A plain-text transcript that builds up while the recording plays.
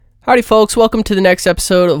Howdy folks, welcome to the next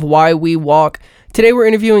episode of Why We Walk. Today we're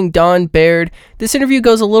interviewing Baird. This interview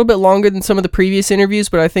goes a little bit longer than some of the previous interviews,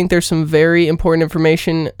 but I think there's some very important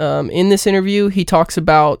information in this interview. He talks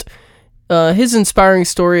about his inspiring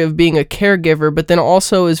story of being a caregiver, but then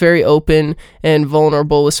also is very open and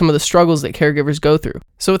vulnerable with some of the struggles that caregivers go through.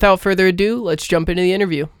 So without further ado, let's jump into the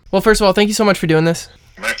interview. Well, first of all, thank you so much for doing this.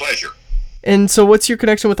 My pleasure. And so what's your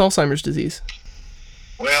connection with Alzheimer's disease?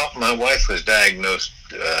 Well, my wife was diagnosed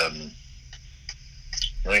in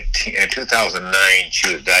 2009.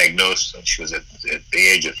 She was diagnosed when she was at the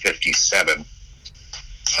age of 57.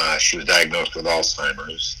 She was diagnosed with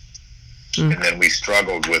Alzheimer's. And then we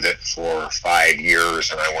struggled with it for 5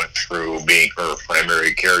 years, and I went through being her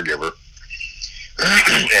primary caregiver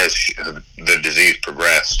as the disease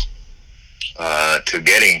progressed, to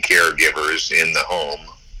getting caregivers in the home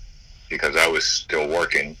because I was still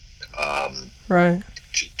working. Right.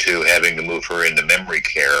 To having to move her into memory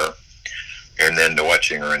care, and then to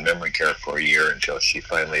watching her in memory care for a year until she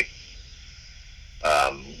finally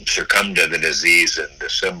succumbed to the disease in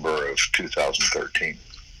December of 2013.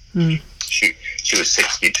 She was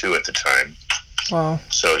 62 at the time. Wow.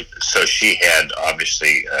 So she had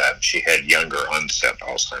obviously she had younger onset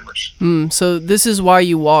Alzheimer's. So this is why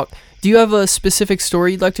you walk. Do you have a specific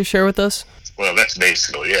story you'd like to share with us? Well, that's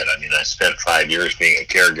basically it. I mean, I spent 5 years being a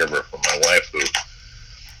caregiver for my wife, who,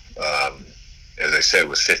 as I said,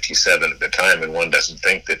 was 57 at the time, and one doesn't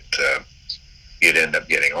think that you'd end up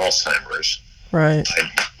getting Alzheimer's. Right.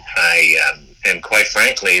 And quite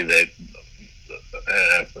frankly, that.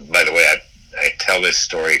 By the way, I tell this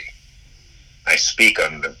story. I speak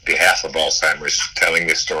on the behalf of Alzheimer's, telling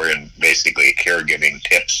this story in basically caregiving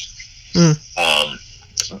tips. And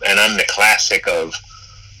I'm the classic of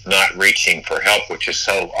not reaching for help, which is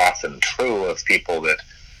so often true of people that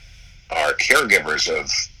are caregivers of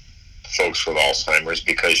folks with Alzheimer's,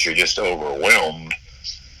 because you're just overwhelmed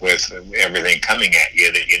with everything coming at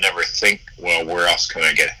you that you never think, well, where else can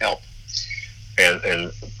I get help?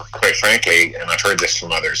 And quite frankly, and I've heard this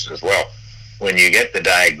from others as well, when you get the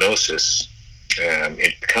diagnosis,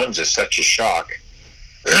 it comes as such a shock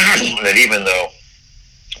that even though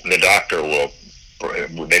the doctor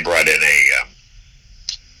they brought in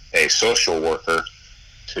a social worker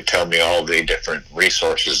to tell me all the different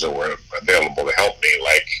resources that were available to help me,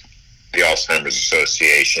 like the Alzheimer's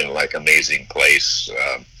Association, like Amazing Place,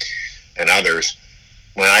 and others.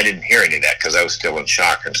 Well, I didn't hear any of that because I was still in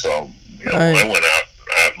shock, and so I went out,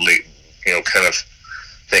 kind of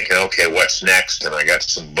thinking, okay, what's next? And I got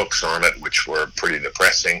some books on it, which were pretty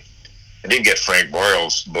depressing. I did get Frank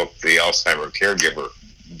Boyle's book, The Alzheimer Caregiver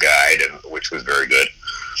Guide, which was very good.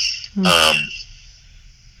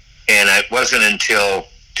 And it wasn't until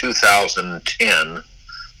 2010,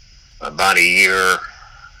 about a year,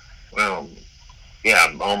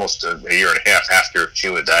 almost a year and a half after she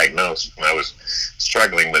was diagnosed, and I was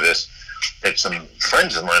struggling with this, that some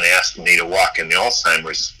friends of mine asked me to walk in the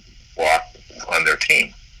Alzheimer's walk on their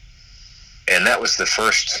team. And that was the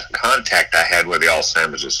first contact I had with the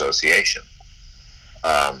Alzheimer's Association.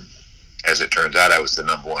 As it turns out, I was the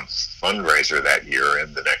 #1 fundraiser that year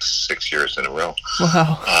and the next 6 years in a row.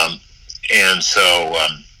 Wow. And so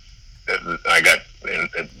I got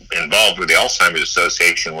involved with the Alzheimer's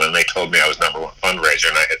Association when they told me I was #1 fundraiser,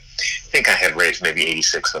 and I think I had raised maybe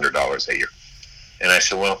 $8,600 that year. And I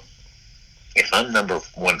said, well, if I'm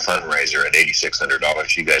 #1 fundraiser at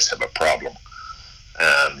 $8,600, you guys have a problem.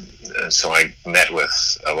 And so I met with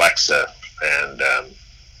Alexa, and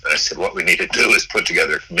I said, what we need to do is put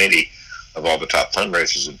together a committee of all the top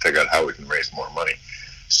fundraisers and figure out how we can raise more money.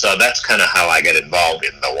 So that's kind of how I got involved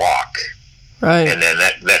in the walk. Right. And then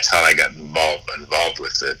that's how I got involved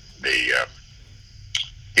with the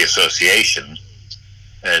association.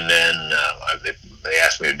 And then they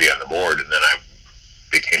asked me to be on the board, and then I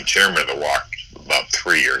became chairman of the walk about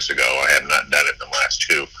 3 years ago. I have not done it in the last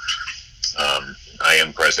 2. I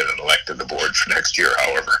am president-elect of the board for next year,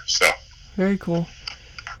 however. So very cool.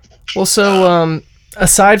 Well, so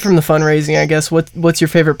aside from the fundraising, I guess, what's your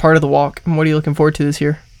favorite part of the walk, and what are you looking forward to this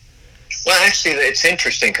year? Well, actually, it's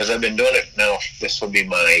interesting because I've been doing it now. This will be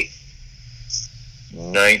my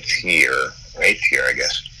 8th year, I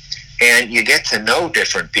guess. And you get to know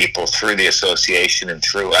different people through the association and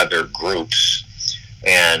through other groups.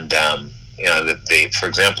 And, for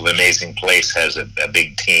example, the Amazing Place has a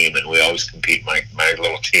big team, and we always compete. My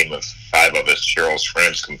little team of 5 of us, Cheryl's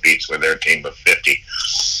friends, competes with their team of 50.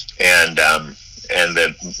 And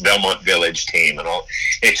the Belmont Village team and all.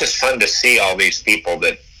 It's just fun to see all these people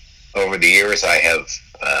that over the years I have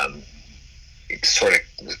sort of,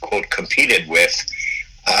 quote, competed with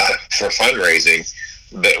for fundraising,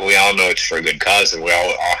 but we all know it's for a good cause, and we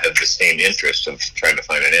all have the same interest of trying to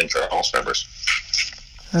find an end for Alzheimer's.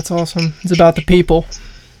 That's awesome. It's about the people.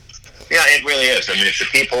 Yeah, it really is. I mean, it's the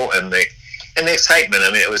people and the excitement.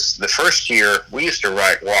 I mean, it was the first year we used to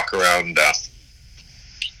walk around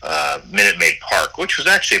Minute Maid Park, which was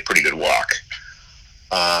actually a pretty good walk.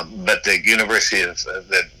 But the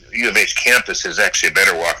the U of H campus is actually a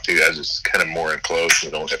better walk too, as it's kind of more enclosed.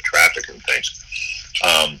 We don't have traffic and things.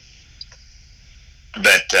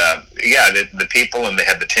 The people, and they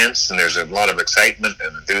had the tents, and there's a lot of excitement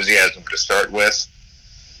and enthusiasm to start with.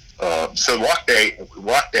 So walk day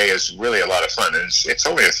is really a lot of fun. And it's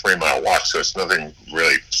only a 3-mile walk, so it's nothing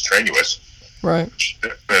really strenuous. Right.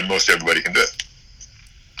 And most everybody can do it.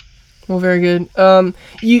 Well, very good.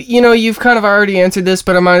 You've kind of already answered this,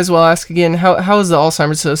 but I might as well ask again. How has the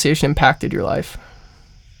Alzheimer's Association impacted your life?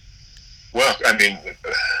 Well, I mean,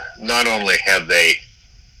 not only have they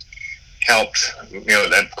helped,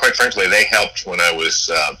 quite frankly, they helped when I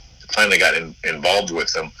was finally got involved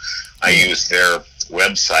with them. I used their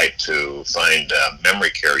website to find memory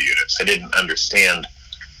care units. I didn't understand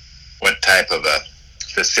what type of a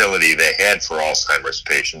facility they had for Alzheimer's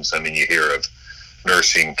patients. I mean, you hear of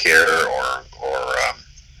nursing care or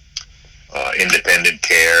independent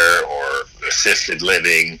care or assisted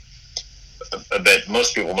living, but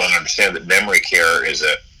most people don't understand that memory care is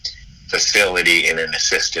a facility in an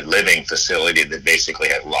assisted living facility that basically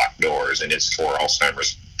has locked doors, and it's for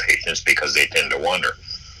Alzheimer's patients because they tend to wander.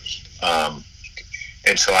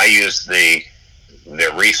 And so I used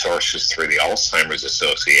their resources through the Alzheimer's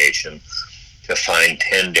Association to find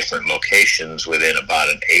 10 different locations within about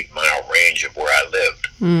an 8-mile range of where I lived.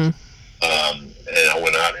 And I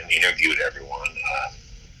went out and interviewed everyone.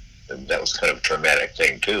 And that was kind of a traumatic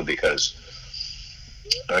thing too, because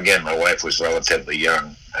again, my wife was relatively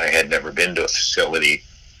young. I had never been to a facility.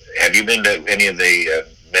 Have you been to any of the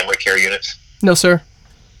memory care units? No, sir.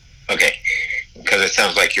 Okay, because it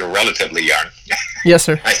sounds like you're relatively young. Yes,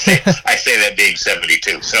 sir. I say that being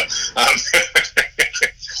 72. So,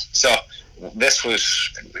 so this was,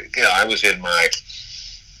 I was in my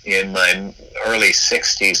early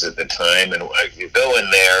 60s at the time, and you go in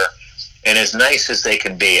there, and as nice as they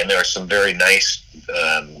can be, and there are some very nice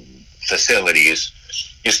facilities,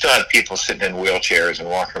 you still have people sitting in wheelchairs and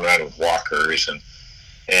walking around with walkers,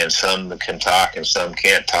 and some can talk and some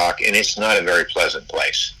can't talk, and it's not a very pleasant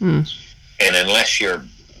place. And unless you're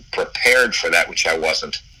prepared for that, which I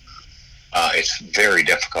wasn't, it's very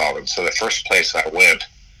difficult. And so the first place I went,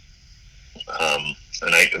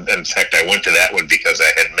 in fact, I went to that one because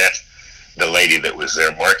I had met the lady that was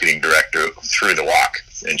their marketing director through the walk,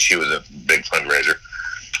 and she was a big fundraiser.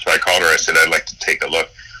 So I called her. I said, I'd like to take a look.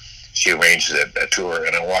 She arranged a tour,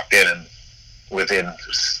 and I walked in, and within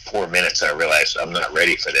 4 minutes, I realized I'm not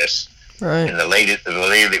ready for this. Right. And the lady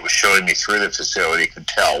that was showing me through the facility could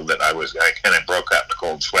tell that I kind of broke out in a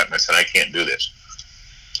cold sweat, and I said, I can't do this.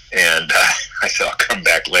 And I said, I'll come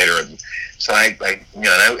back later. And so I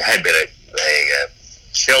had been a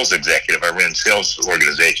sales executive. I ran sales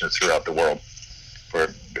organizations throughout the world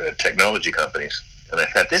for technology companies. And I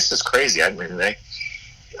thought, this is crazy. I mean,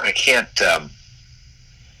 I can't,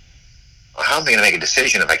 how am I going to make a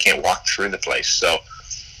decision if I can't walk through the place? So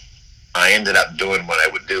I ended up doing what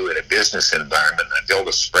I would do in a business environment. I built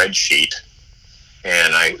a spreadsheet,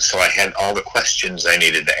 and I had all the questions I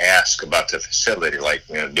needed to ask about the facility, like,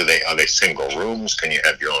 are they single rooms? Can you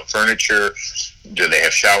have your own furniture? Do they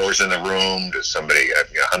have showers in the room? Does somebody,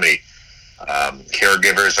 how many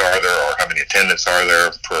caregivers are there, or how many attendants are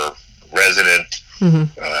there per resident?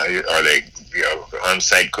 Are they,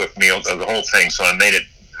 on-site cooked meals? The whole thing. So I made it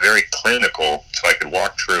very clinical, so I could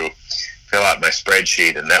walk through, fill out my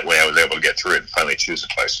spreadsheet, and that way I was able to get through it and finally choose a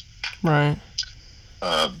place. Right.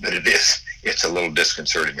 But it's a little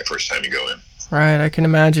disconcerting the first time you go in. Right, I can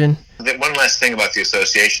imagine. One last thing about the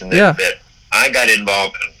association that I got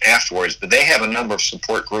involved in afterwards, but they have a number of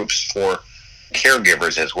support groups for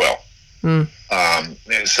caregivers as well.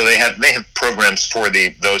 So they have programs for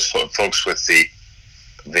those folks with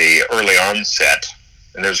the early onset.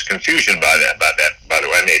 And there's confusion about that. By the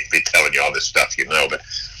way, I may be telling you all this stuff, but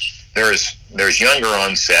there's younger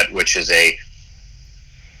onset, which is a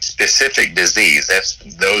specific disease. That's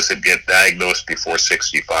those that get diagnosed before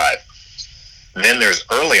 65. And then there's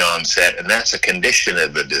early onset, and that's a condition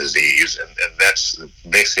of the disease, and that's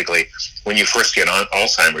basically when you first get on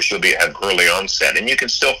Alzheimer's, you'll have early onset, and you can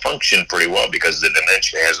still function pretty well because the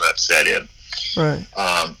dementia has not set in. Right.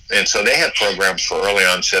 And so they have programs for early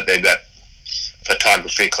onset. They've got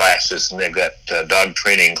photography classes, and they've got dog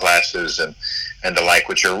training classes and the like,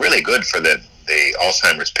 which are really good for the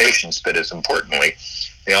Alzheimer's patients. But as importantly,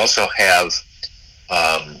 they also have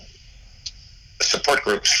support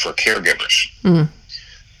groups for caregivers. Mm.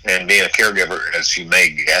 And being a caregiver, as you may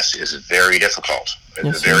guess, is very difficult.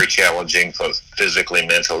 It's very challenging, both physically,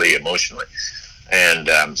 mentally, emotionally. And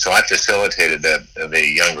so I facilitated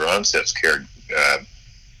the younger onsets care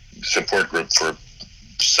support group for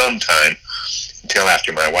some time, until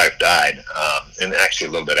after my wife died, and actually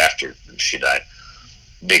a little bit after she died,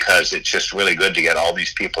 because it's just really good to get all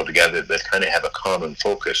these people together that kind of have a common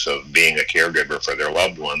focus of being a caregiver for their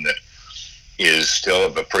loved one that is still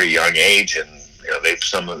of a pretty young age, and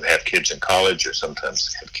some of them have kids in college or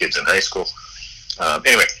sometimes have kids in high school.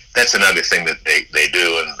 Anyway, that's another thing that they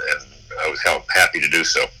do, and I was happy to do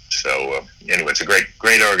so. So anyway, it's a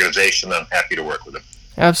great organization. I'm happy to work with them.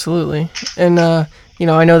 Absolutely. And, I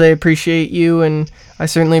know they appreciate you, and I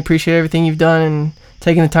certainly appreciate everything you've done and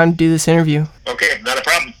taking the time to do this interview. Okay, not a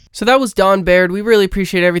problem. So that was Don Baird. We really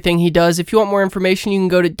appreciate everything he does. If you want more information, you can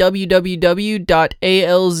go to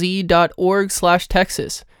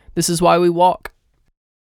www.alz.org/Texas. This is Why We Walk.